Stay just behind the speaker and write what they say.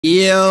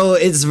Yo,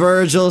 it's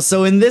Vergil.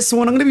 So in this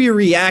one, I'm going to be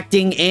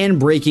reacting and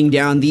breaking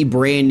down the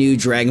brand new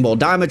Dragon Ball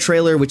Daima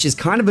trailer, which is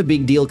kind of a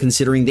big deal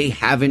considering they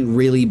haven't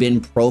really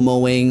been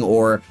promoting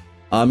or,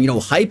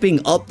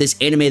 hyping up this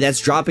anime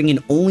that's dropping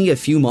in only a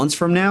few months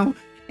from now.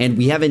 And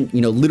we haven't,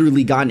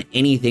 literally gotten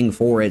anything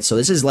for it. So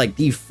this is like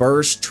the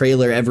first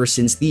trailer ever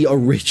since the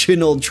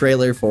original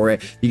trailer for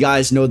it. You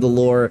guys know the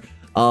lore,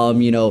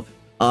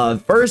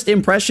 first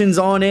impressions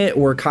on it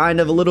were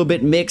kind of a little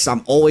bit mixed.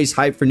 I'm always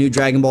hyped for new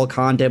Dragon Ball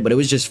content, but it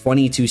was just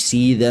funny to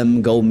see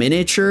them go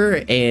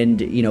miniature,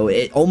 and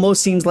it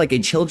almost seems like a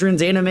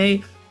children's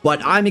anime,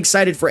 but I'm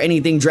excited for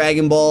anything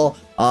Dragon Ball.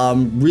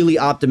 Really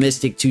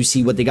optimistic to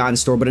see what they got in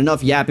store. But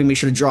enough yapping, make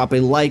sure to drop a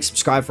like,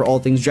 subscribe for all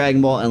things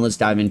Dragon Ball, and let's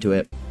dive into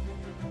it.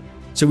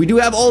 So we do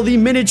have all the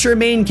miniature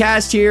main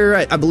cast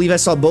here. I believe I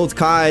saw both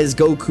Kais,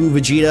 Goku,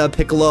 Vegeta,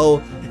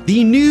 Piccolo.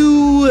 The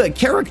new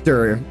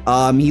character,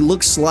 he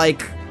looks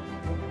like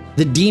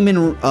the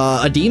demon,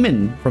 a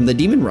demon from the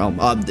demon realm.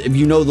 If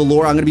you know the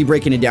lore, I'm going to be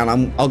breaking it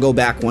down. I'll go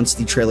back once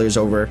the trailer's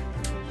over.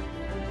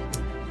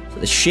 So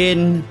the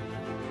Shin.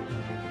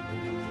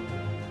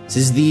 This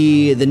is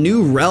the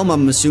new realm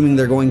I'm assuming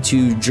they're going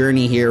to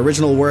journey here.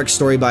 Original work,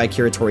 story by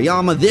Akira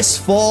Toriyama. This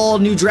fall,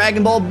 new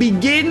Dragon Ball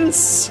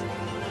begins.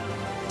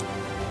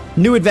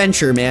 New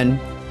adventure, man.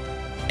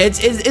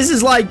 This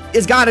is like,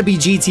 it's got to be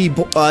GT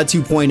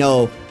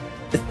 2.0.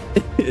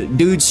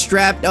 Dude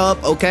strapped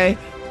up, okay?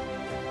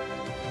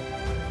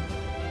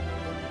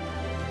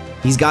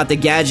 He's got the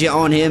gadget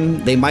on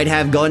him. They might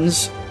have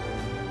guns.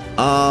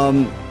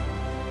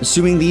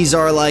 Assuming these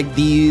are like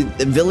the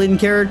villain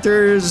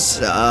characters.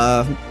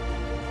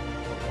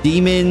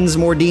 Demons,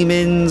 more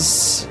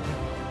demons.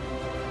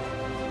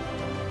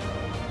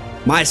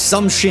 My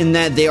assumption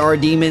that they are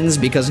demons,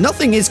 because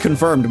nothing is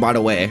confirmed, by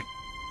the way.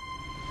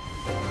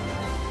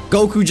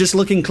 Goku just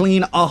looking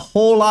clean. A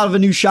whole lot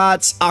of new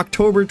shots.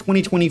 October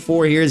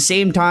 2024 here, the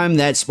same time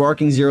that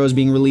Sparking Zero is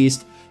being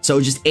released. So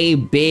just a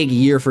big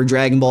year for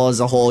Dragon Ball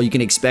as a whole. You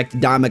can expect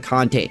Daima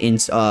content in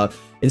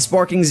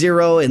Sparking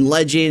Zero and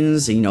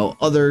Legends,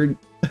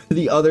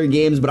 the other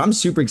games, but I'm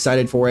super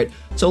excited for it.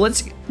 So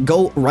let's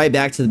go right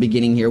back to the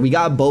beginning here. We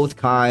got both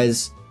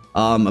Kais.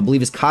 I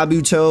believe it's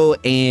Kabuto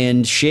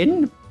and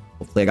Shin.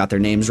 Hopefully I got their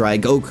names right.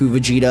 Goku,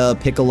 Vegeta,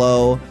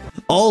 Piccolo,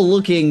 all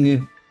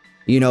looking,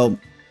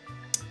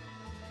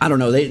 I don't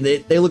know,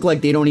 they look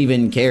like they don't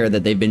even care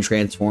that they've been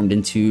transformed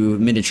into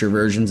miniature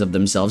versions of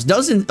themselves.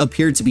 Doesn't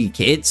appear to be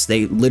kids.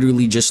 They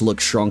literally just look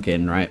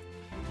shrunken, right?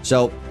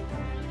 So,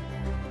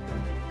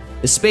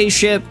 the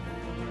spaceship.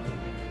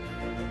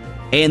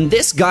 And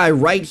this guy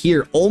right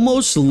here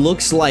almost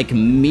looks like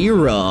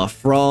Mira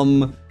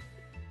from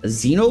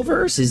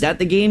Xenoverse. Is that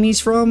the game he's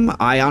from?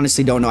 I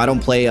honestly don't know. I don't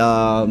play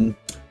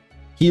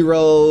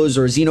Heroes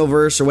or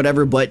Xenoverse or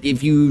whatever, but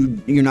if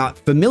you're not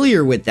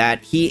familiar with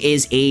that, he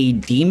is a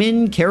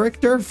demon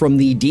character from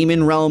the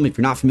demon realm. If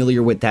you're not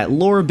familiar with that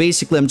lore,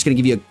 basically I'm just going to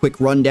give you a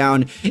quick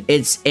rundown.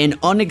 It's an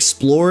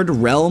unexplored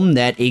realm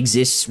that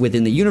exists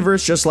within the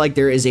universe, just like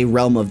there is a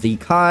realm of the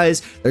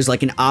Kais. There's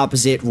like an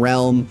opposite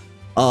realm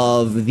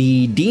of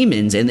the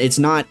demons, and it's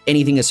not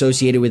anything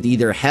associated with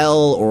either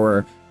hell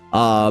or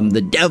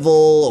the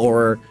devil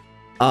or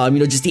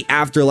just the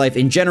afterlife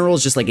in general.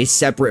 It's just like a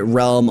separate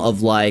realm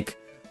of like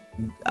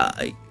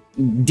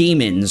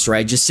demons,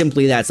 right? Just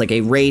simply that's like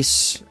a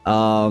race.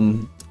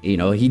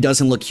 He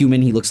doesn't look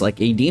human, he looks like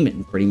a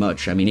demon pretty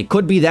much. I mean, it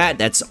could be that.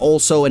 That's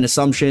also an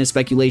assumption and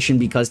speculation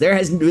because there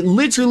has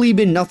literally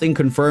been nothing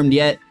confirmed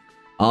yet.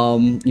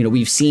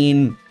 We've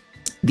seen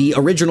the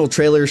original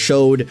trailer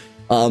showed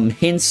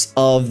hints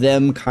of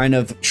them kind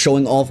of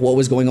showing off what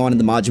was going on in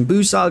the Majin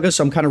Buu saga,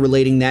 so I'm kind of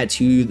relating that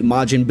to the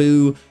Majin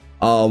Buu,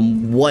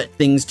 what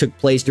things took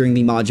place during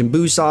the Majin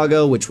Buu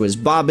saga, which was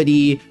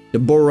Babidi,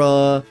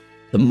 Deborah,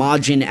 the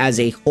Majin as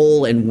a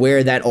whole, and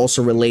where that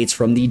also relates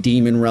from the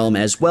demon realm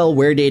as well.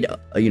 Where did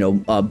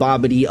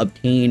Babidi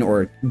obtain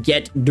or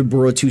get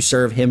Deborah to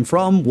serve him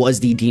from?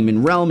 Was the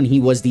demon realm, and he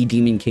was the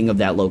demon king of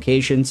that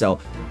location. So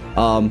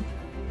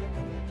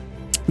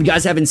if you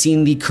guys haven't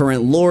seen the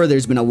current lore,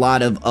 there's been a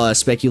lot of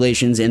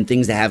speculations and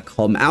things that have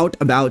come out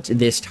about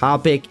this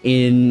topic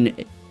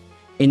in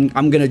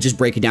I'm gonna just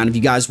break it down. If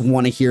you guys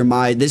want to hear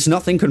there's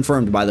nothing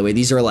confirmed, by the way.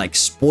 These are like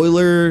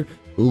spoiler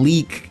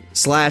leak /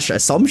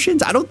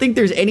 assumptions. I don't think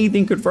there's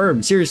anything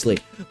confirmed, seriously.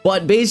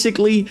 But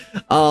basically,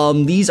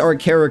 these are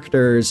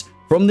characters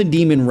from the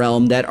demon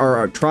realm that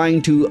are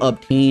trying to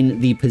obtain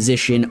the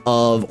position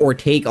of or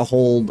take a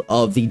hold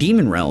of the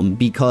demon realm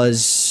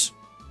because,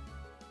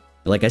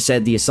 like I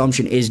said, the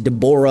assumption is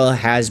Deborah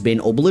has been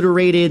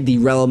obliterated. The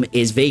realm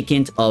is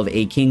vacant of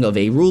a king, of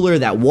a ruler.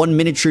 That one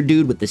miniature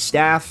dude with the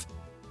staff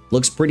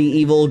looks pretty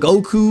evil.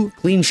 Goku,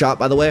 clean shot,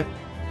 by the way.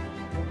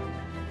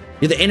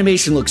 Yeah, the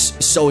animation looks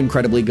so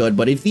incredibly good,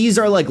 but if these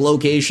are like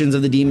locations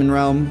of the demon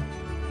realm,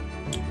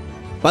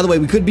 by the way,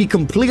 we could be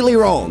completely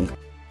wrong.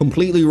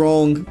 Completely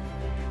wrong.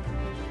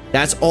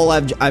 That's all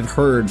I've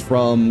heard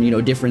from,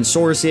 different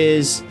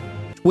sources,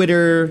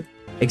 Twitter,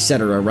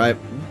 etc., right?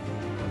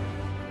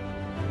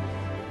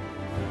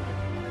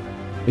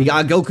 We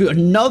got Goku.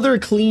 Another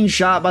clean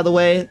shot, by the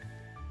way.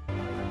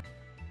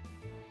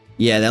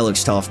 Yeah, that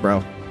looks tough,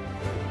 bro.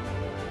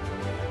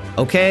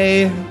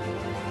 Okay.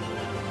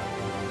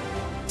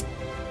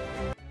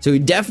 So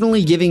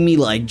definitely giving me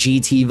like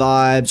GT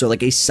vibes or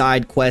like a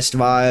side quest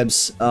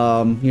vibes.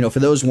 You know, for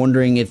those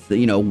wondering if,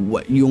 you know,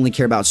 what you only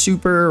care about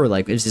Super, or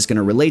like, is this going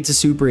to relate to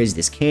Super? Is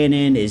this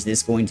canon? Is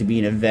this going to be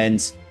an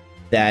event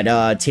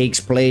that takes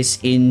place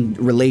in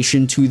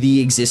relation to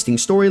the existing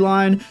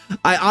storyline?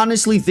 I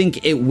honestly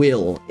think it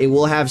will. It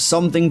will have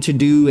something to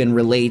do and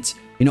relate.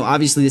 You know,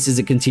 obviously this is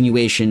a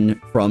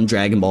continuation from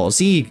Dragon Ball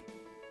Z,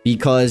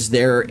 because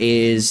there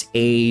is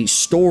a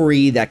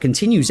story that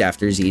continues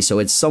after Z, so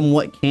it's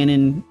somewhat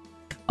canon,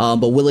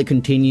 but will it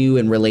continue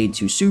and relate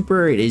to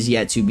Super? It is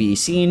yet to be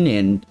seen,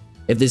 and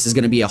if this is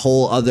going to be a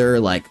whole other,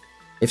 like,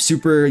 if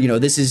Super, you know,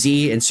 this is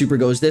Z and Super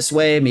goes this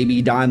way,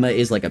 maybe Daima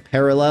is like a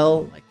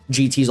parallel, like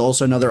GT is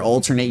also another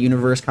alternate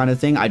universe kind of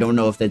thing. I don't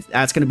know if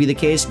that's going to be the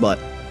case, but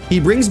he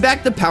brings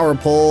back the power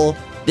pole.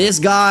 This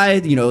guy,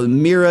 you know,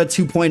 Mira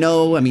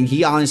 2.0, I mean,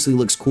 he honestly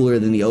looks cooler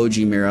than the OG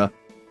Mira,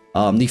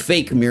 the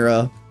fake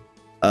Mira.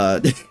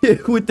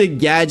 With the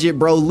gadget,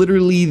 bro,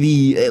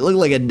 literally it looked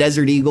like a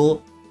desert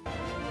eagle.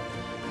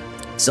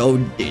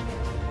 So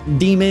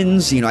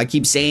demons, you know, I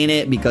keep saying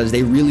it because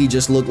they really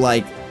just look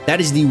like, that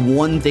is the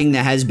one thing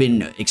that has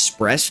been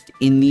expressed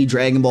in the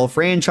Dragon Ball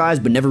franchise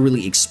but never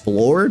really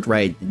explored,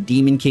 right?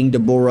 Demon King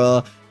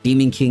Deborah,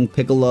 Demon King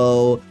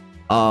Piccolo,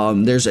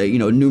 there's a, you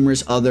know,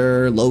 numerous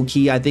other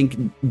low-key, I think,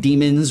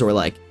 demons or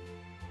like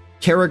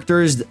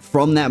characters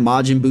from that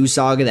Majin Buu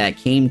saga that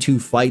came to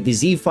fight the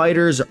Z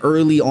fighters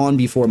early on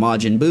before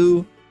Majin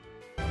Buu.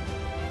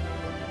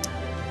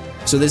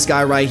 So this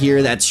guy right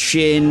here, that's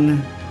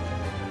Shin.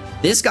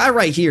 This guy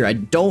right here, I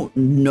don't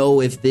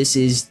know if this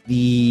is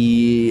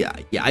the...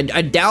 Yeah,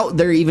 I doubt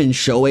they're even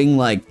showing,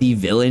 like, the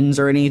villains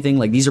or anything.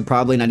 Like, these are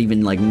probably not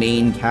even, like,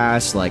 main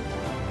cast, like,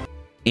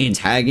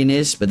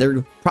 antagonists. But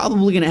they're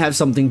probably going to have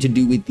something to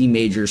do with the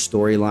major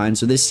storyline.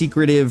 So this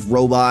secretive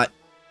robot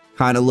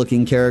kind of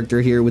looking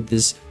character here with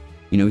this,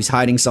 you know, he's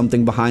hiding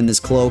something behind this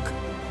cloak.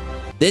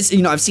 This,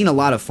 you know, I've seen a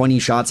lot of funny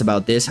shots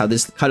about this, how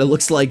this kind of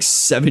looks like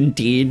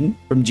 17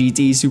 from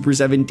GT Super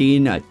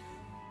 17.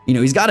 You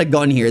know, he's got a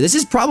gun here. This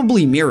is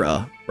probably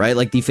Mira, right?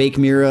 Like the fake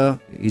Mira.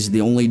 He's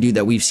the only dude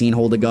that we've seen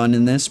hold a gun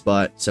in this,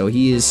 but so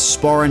he is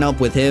sparring up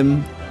with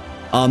him.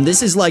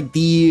 This is like the,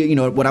 you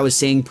know, what I was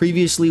saying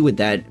previously with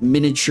that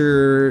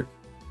miniature.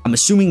 I'm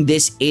assuming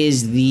this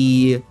is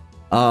the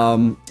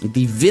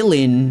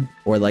villain,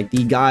 or like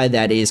the guy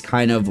that is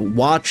kind of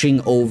watching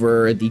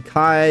over the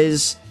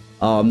Kais.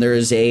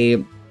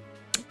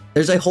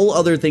 There's a whole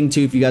other thing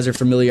too, if you guys are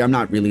familiar. I'm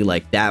not really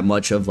like that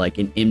much of like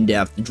an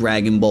in-depth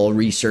Dragon Ball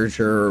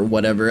researcher or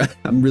whatever.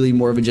 I'm really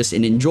more of a just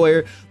an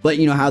enjoyer. But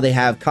you know how they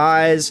have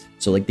Kais,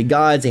 so like the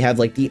gods, they have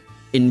like the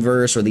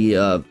inverse or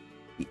the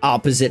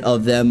opposite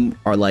of them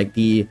are like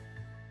the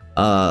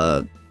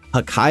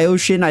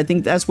Hakaioshin, I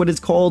think that's what it's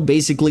called.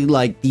 Basically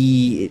like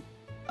the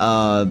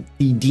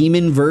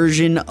demon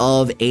version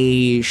of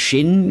a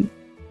Shin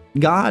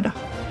god.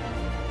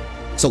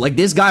 So like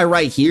this guy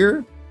right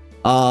here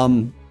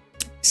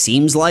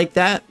seems like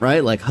that,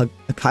 right? Like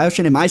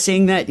Hakaioshin. Am I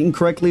saying that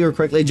incorrectly or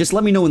correctly? Just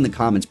let me know in the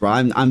comments, bro.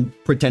 I'm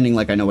pretending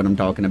like I know what I'm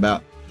talking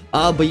about.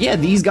 But yeah,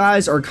 these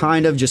guys are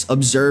kind of just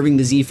observing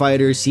the Z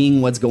fighters,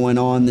 seeing what's going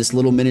on. This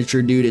little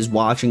miniature dude is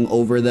watching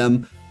over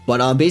them.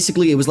 But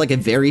basically it was like a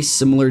very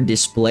similar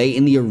display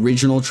in the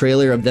original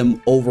trailer of them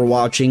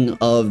overwatching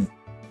of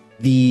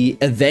the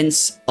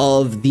events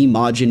of the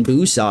Majin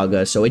Buu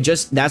saga. So it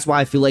just, that's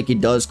why I feel like it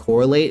does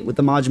correlate with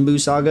the Majin Buu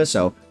saga.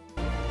 So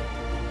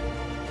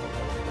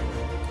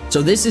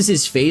this is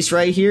his face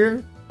right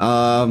here.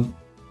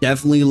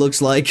 Definitely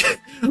looks like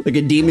like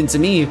a demon to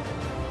me.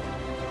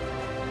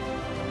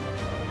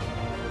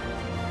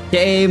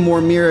 Okay,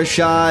 more Mira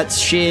shots.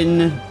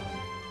 Shin,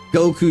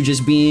 Goku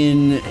just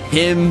being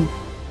him,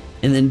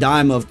 and then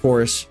Daima, of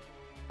course.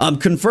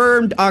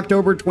 Confirmed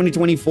October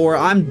 2024.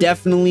 I'm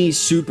definitely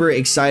super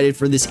excited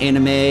for this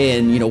anime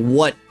and, you know,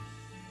 what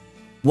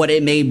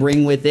it may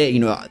bring with it. You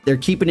know, they're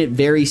keeping it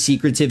very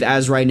secretive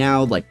as right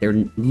now. Like,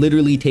 they're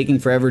literally taking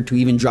forever to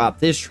even drop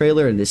this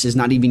trailer, and this is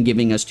not even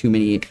giving us too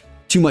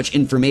much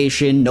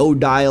information. No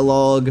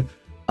dialogue.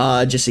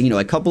 Just, you know,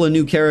 a couple of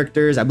new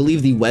characters. I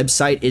believe the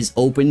website is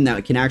open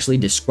that can actually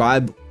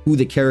describe who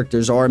the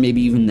characters are,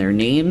 maybe even their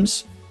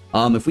names.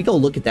 If we go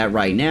look at that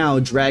right now,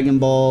 Dragon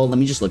Ball, let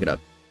me just look it up.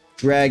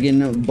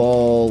 Dragon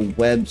Ball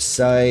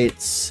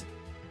websites,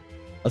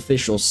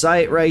 official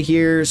site right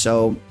here.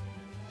 So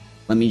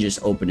let me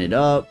just open it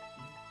up.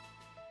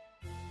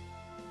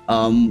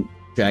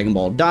 Dragon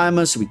Ball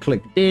Daima. So we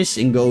click this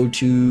and go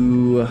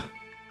to...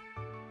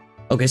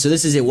 Okay, so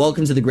this is it.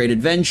 Welcome to the Great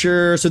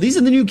Adventure. So these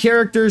are the new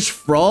characters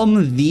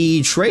from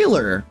the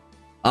trailer.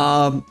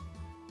 You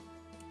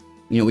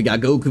know, we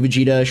got Goku,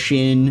 Vegeta,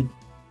 Shin,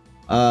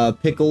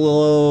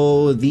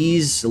 Piccolo.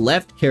 These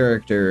left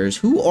characters,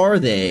 who are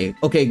they?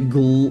 Okay,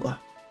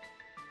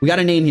 We got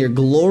a name here,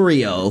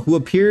 Glorio, who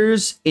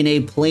appears in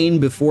a plane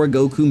before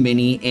Goku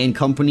Mini and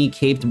company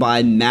caped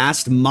by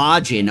Masked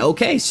Majin.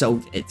 Okay,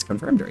 so it's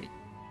confirmed already.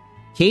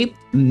 Caped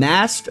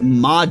Masked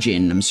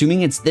Majin, I'm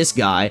assuming it's this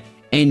guy,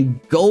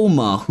 and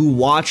Goma, who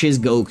watches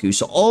Goku.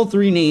 So all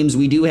three names,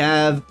 we do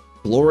have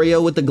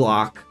Glorio with the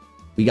Glock.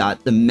 We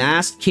got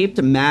the Caped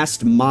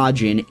Masked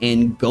Majin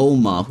and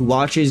Goma, who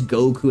watches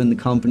Goku and the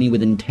company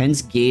with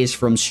intense gaze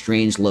from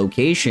strange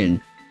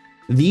location.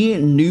 The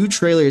new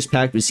trailer is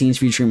packed with scenes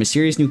featuring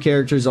mysterious new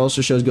characters.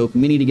 Also shows Goku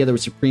Mini together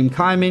with Supreme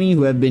Kai Mini,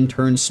 who have been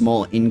turned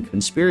small in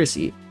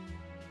conspiracy.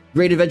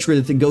 Great adventure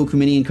with the Goku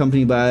Mini and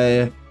company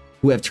by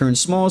who have turned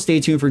small.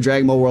 Stay tuned for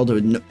Dragon Ball World,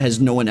 who has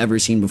no one ever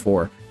seen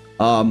before.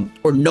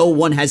 Or no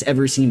one has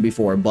ever seen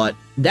before. But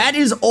that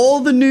is all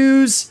the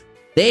news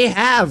they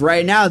have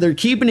right now. They're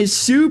keeping it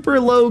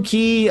super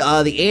low-key.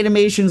 The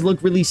animations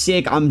look really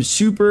sick. I'm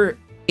super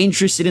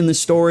interested in the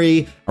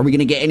story. Are we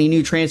gonna get any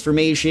new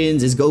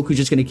transformations? Is Goku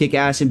just gonna kick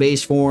ass in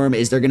base form?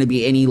 Is there gonna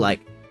be any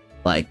like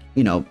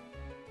you know,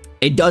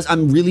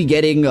 I'm really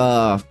getting you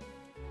know,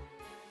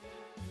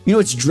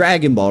 it's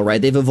Dragon Ball,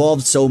 right? They've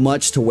evolved so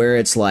much to where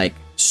it's like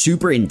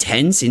super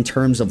intense in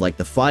terms of like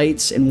the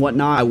fights and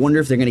whatnot. I wonder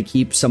if they're gonna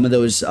keep some of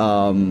those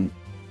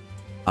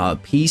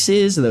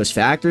pieces, those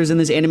factors in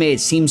this anime. It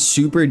seems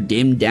super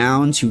dimmed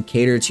down to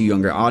cater to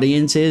younger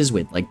audiences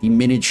with like the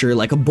miniature,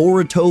 like a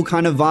Boruto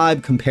kind of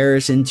vibe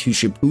comparison to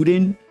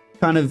Shippuden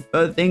kind of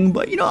thing.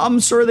 But you know, I'm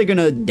sure they're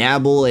gonna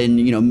dabble and,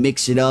 you know,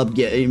 mix it up,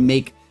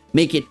 make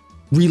it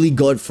really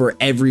good for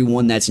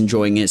everyone that's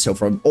enjoying it. So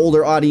from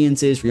older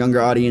audiences, for younger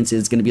audiences,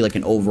 it's gonna be like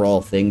an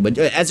overall thing. But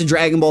as a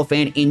Dragon Ball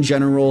fan in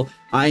general,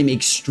 I'm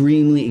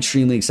extremely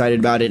excited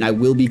about it, and I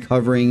will be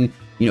covering,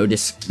 you know,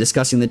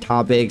 discussing the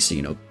topics,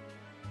 you know,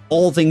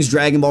 all things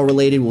Dragon Ball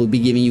related. We'll be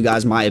giving you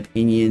guys my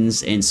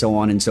opinions and so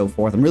on and so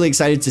forth. I'm really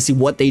excited to see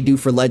what they do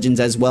for Legends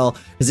as well,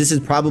 because this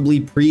is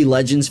probably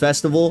pre-Legends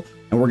Festival,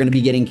 and we're going to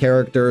be getting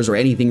characters or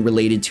anything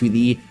related to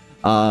the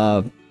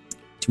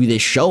to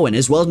this show, and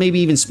as well as maybe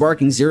even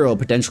Sparking Zero, a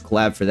potential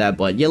collab for that.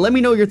 But yeah, let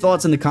me know your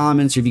thoughts in the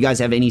comments, or if you guys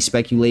have any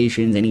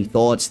speculations, any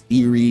thoughts,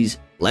 theories,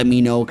 let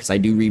me know, because I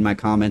do read my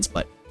comments.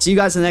 But see you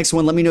guys in the next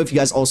one. Let me know if you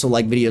guys also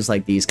like videos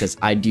like these, because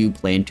I do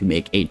plan to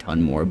make a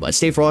ton more. But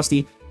stay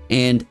frosty,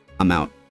 and I'm out.